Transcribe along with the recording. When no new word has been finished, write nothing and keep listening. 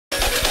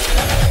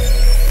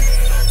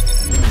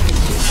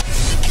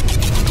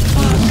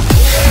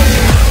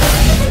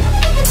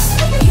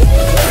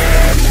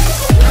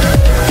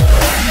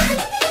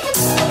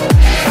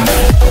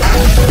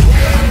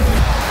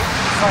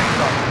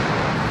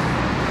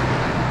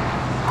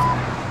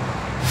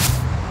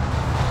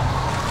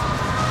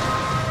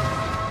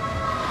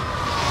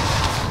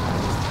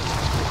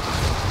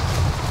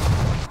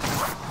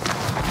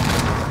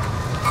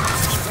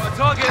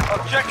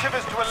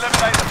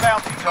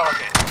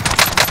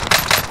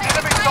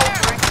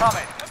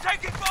incoming. I'm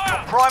taking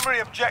fire! The primary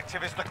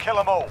objective is to kill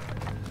them all.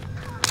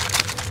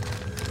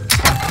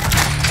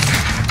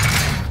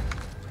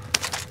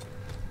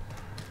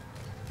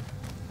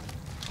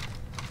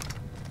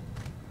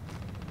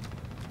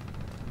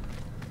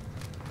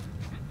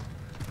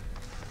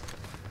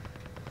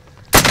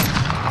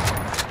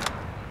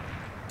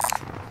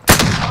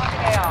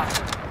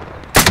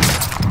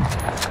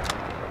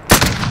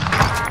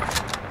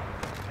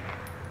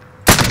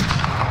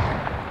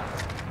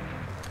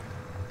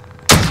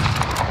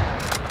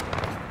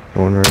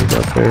 One right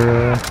about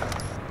there,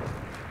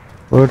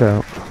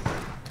 loadout.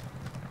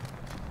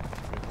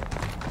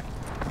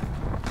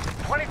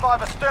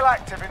 25 are still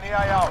active in the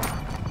AO.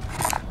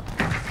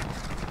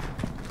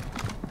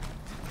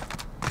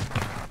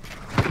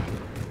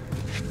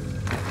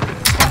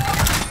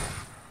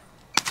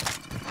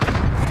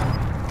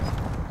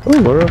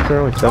 Oh, what else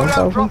there? Like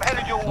 7,000? Drop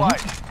headed your way.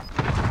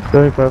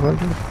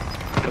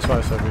 7,500? That's why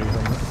I said we use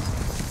them.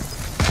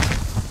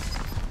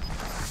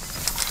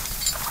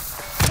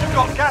 You've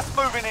got gas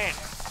moving in.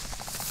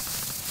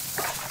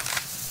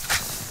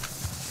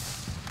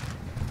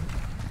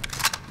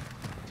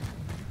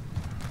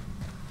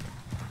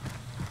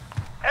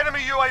 Enemy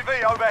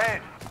UAV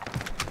overhead.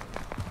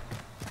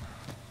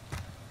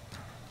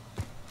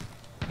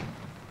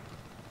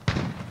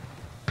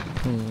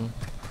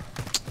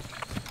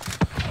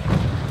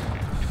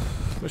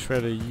 Wish we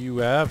had a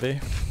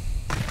UAV.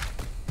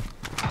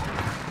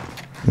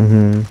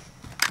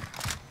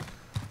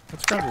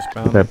 Let's grab this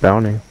bounty. That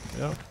bounty.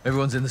 Yep.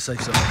 Everyone's in the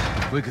safe zone.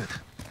 We're good.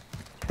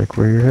 Like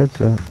where your head's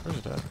at. Where's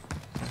it at?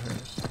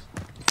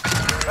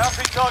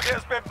 Bounty target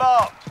has been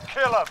marked.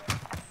 Kill him.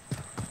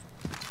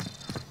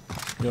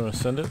 You want to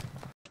send it?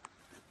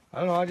 I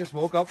don't know, I just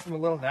woke up from a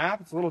little nap.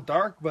 It's a little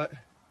dark, but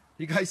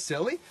you guys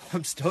silly?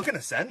 I'm still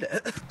gonna send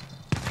it.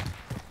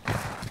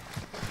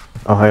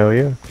 Oh, hell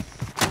yeah.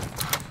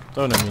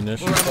 Don't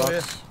ammunition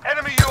box.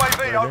 Enemy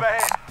UAV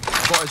overhead.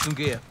 Spotted some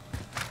gear.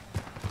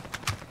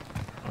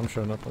 I'm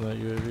showing up on that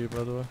UAV,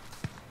 by the way.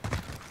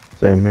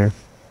 Same here.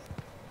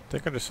 I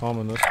think I just saw him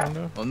in this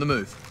window. On the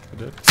move. I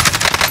did.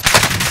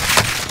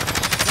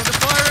 Under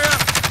fire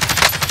out!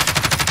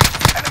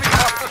 Enemy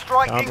cluster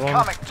strike Downed one.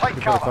 incoming. Take You put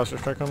a cover. cluster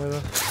strike on me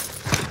though?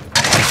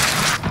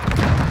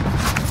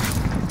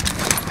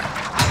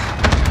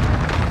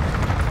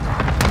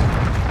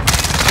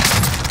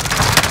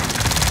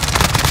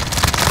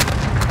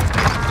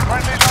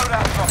 Friendly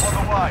loadout drop on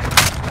the way.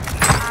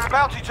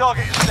 Bounty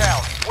target is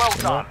down. Well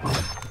done.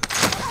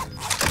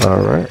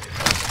 Alright.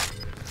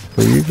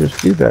 So you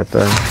just do that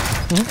then.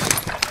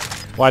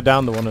 Well, I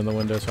downed the one in the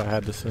window, so I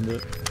had to send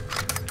it.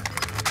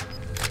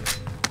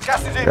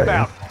 Gas is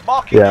inbound.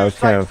 Marking Yeah, I new was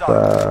kind safe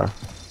of, zone.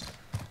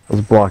 I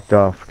was blocked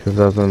off because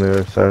I was on the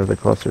other side of the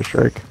cluster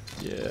strike.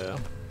 Yeah.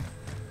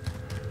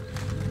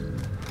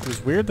 It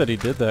was weird that he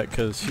did that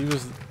because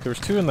there was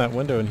two in that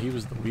window and he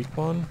was the weak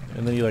one,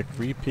 and then he like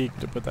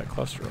re-peeked to put that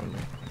cluster on me.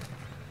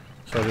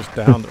 So I just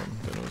downed him,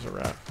 then it was a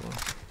wrap for him.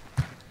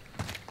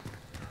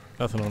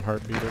 Nothing on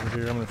heartbeat over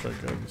here. I'm gonna try to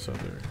grab this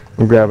other.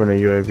 I'm grabbing a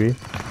UAV.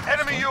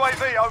 Enemy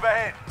UAV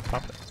overhead.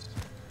 Pop it.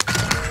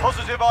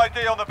 Positive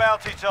ID on the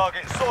bounty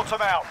target. Sort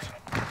them out.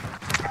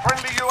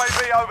 Friendly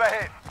UAV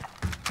overhead.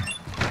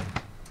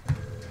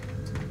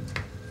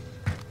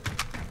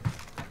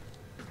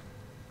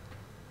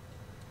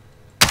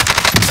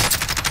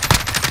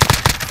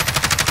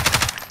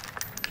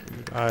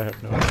 Dude, I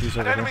have no issues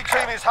An over enemy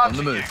here. team is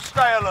hunting you.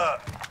 Stay alert.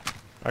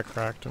 I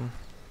cracked him.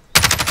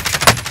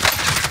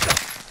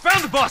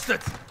 Found the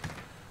bastard!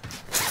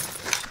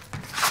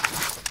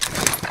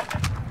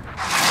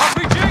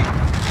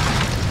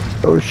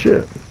 RPG! Oh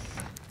shit.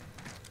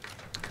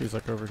 He's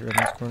like over here in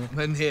this corner. I'm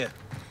heading here.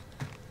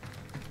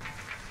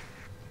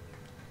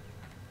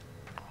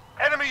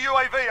 Enemy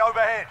UAV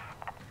overhead.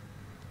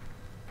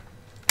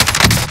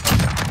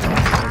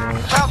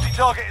 Bounty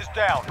target is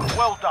down.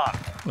 Well done. I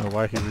don't know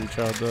why he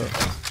recharged that.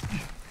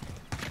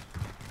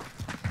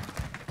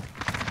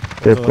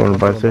 They're going to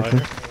buy station.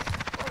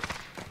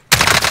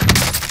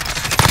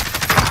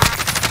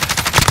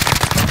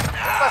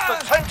 Less than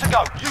 10 to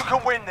go. You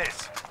can win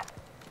this.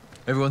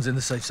 Everyone's in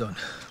the safe zone.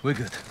 We're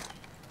good.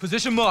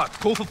 Position marked.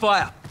 Call for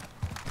fire.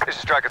 This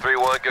is Striker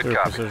 3-1. Good Clear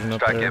copy. precision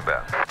up Strike there.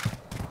 inbound.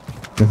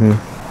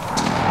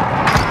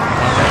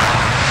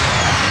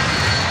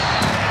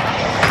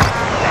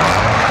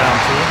 Down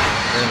two.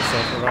 They're in the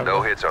cell for right No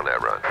now. hits on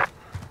that run.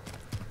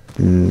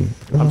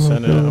 I'm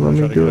sending it. I'm Let gonna me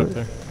try to do get up it.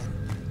 there.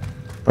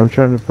 I'm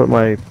trying to put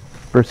my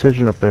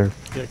precision up there.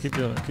 Yeah, keep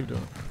doing it. Keep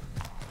doing it.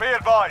 Be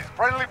advised.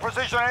 Friendly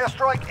precision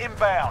airstrike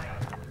inbound.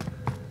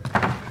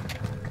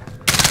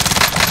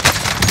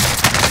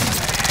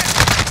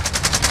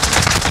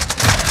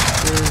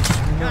 There's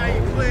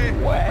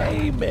no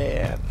way,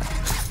 man.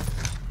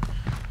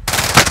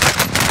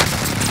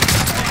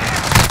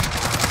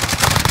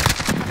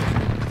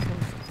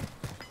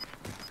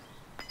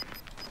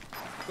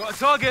 Got a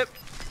target.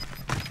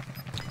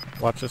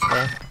 Watch this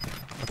guy.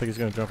 I think he's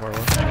gonna jump our way.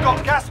 You've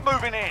got gas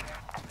moving in.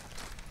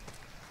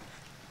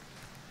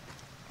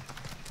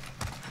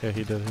 Yeah,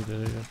 he did. He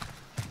did. He did.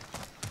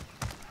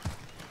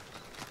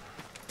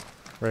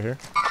 Right here.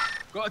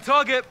 Got a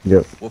target.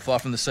 Yep. We're far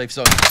from the safe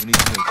zone. We need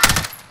to move.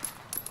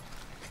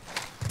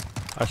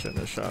 I shouldn't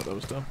have shot. That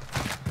was dumb.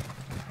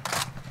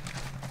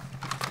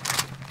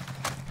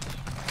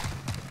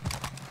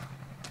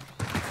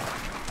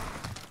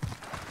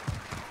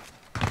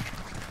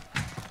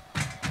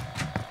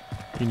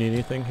 You need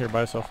anything here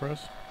by yourself for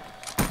us?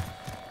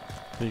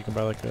 So you can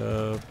buy like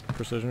a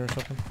precision or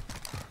something?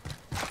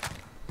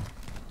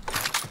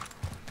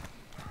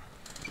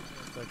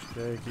 Thanks,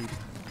 Jake.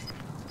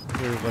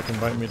 He was like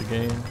inviting me to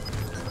game.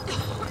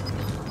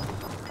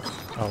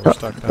 Oh, we're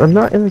stuck down. I'm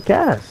not in the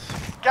gas.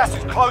 Gas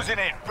is closing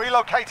in.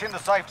 Relocating the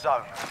safe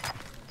zone.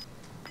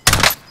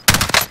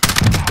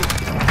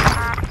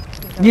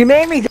 You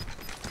made me.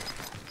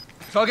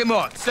 Target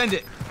marked. Send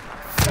it.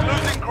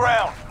 Losing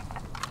ground.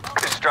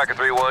 This is Striker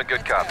 3-1.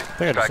 Good copy. I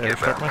think I just Strike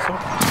airstruck inbound.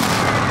 myself.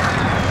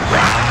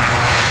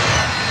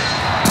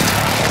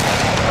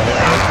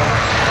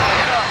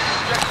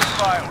 Objective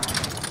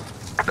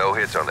failed. No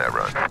hits on that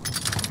run.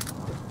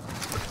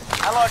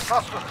 Allied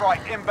cluster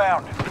strike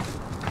inbound.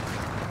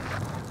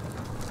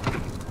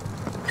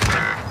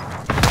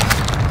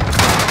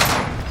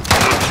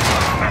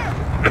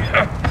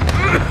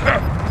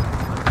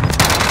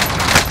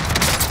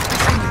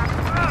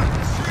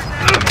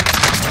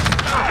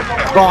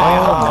 Oh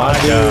my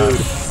god.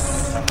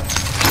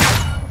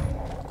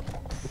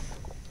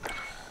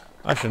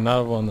 I should not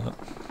have won that.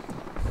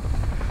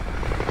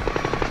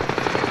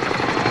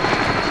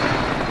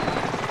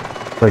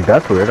 Like,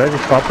 that's weird. I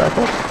just popped back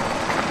up.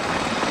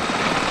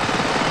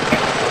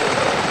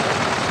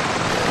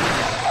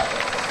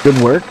 Good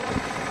work.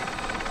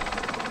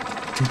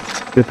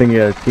 Good thing you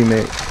had a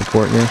teammate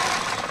supporting you.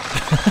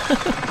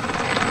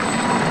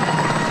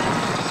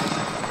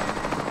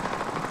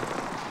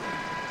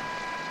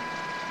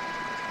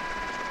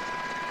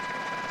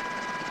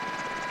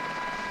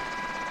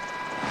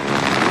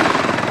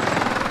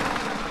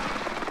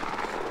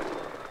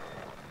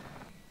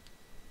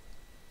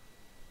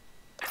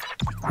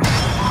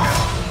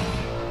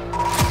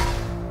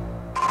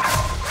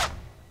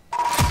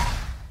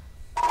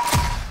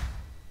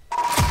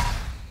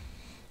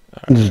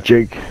 This is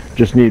Jake.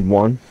 Just need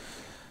one.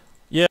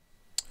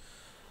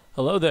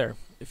 Hello there.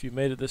 If you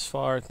made it this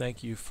far,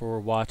 thank you for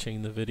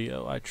watching the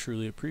video. I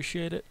truly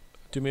appreciate it.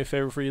 Do me a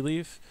favor before you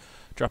leave.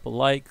 Drop a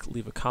like,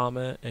 leave a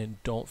comment,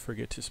 and don't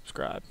forget to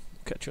subscribe.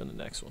 Catch you on the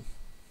next one.